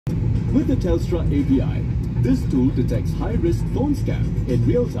With the Telstra API, this tool detects high-risk phone scam in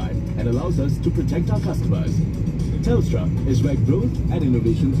real time and allows us to protect our customers. Telstra is where growth and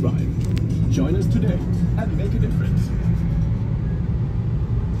innovation thrive. Join us today and make a difference.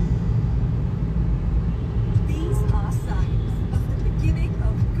 These are signs of the beginning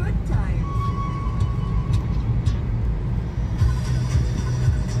of good times.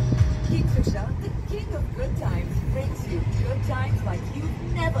 Kingfisher, the king of good times, brings you good times like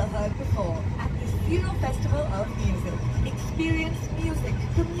you've never heard before at the Zero Festival of Music. Experience music,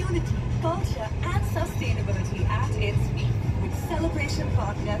 community, culture and sustainability at its peak. With celebration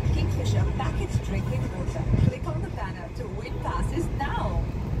partner Kingfisher Packaged Drinking Water. Click on the banner to win passes now.